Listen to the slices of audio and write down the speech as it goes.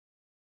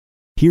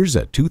Here's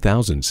a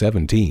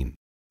 2017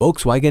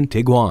 Volkswagen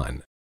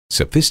Tiguan.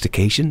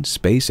 Sophistication,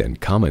 space, and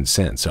common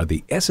sense are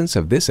the essence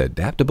of this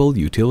adaptable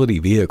utility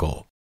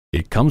vehicle.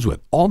 It comes with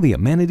all the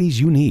amenities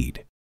you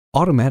need: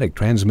 automatic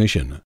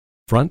transmission,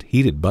 front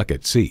heated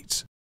bucket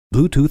seats,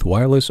 Bluetooth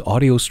wireless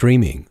audio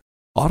streaming,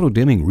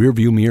 auto-dimming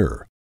rearview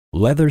mirror,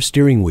 leather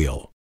steering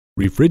wheel,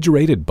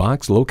 refrigerated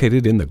box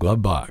located in the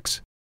glove box,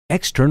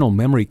 external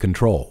memory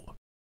control,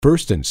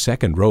 first and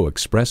second row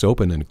express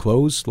open and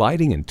close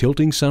sliding and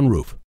tilting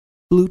sunroof,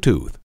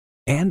 Bluetooth,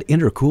 and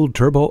intercooled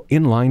turbo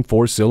inline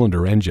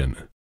 4-cylinder engine.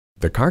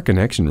 The Car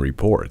Connection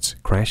reports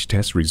crash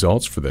test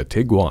results for the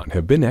Tiguan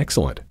have been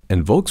excellent,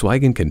 and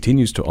Volkswagen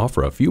continues to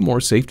offer a few more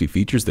safety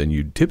features than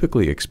you'd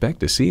typically expect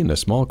to see in a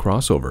small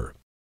crossover.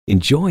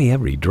 Enjoy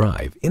every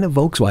drive in a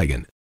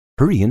Volkswagen.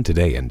 Hurry in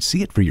today and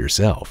see it for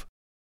yourself.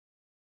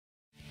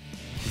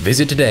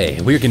 Visit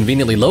today. We're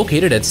conveniently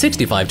located at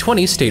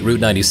 6520 State Route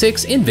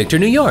 96 in Victor,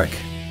 New York.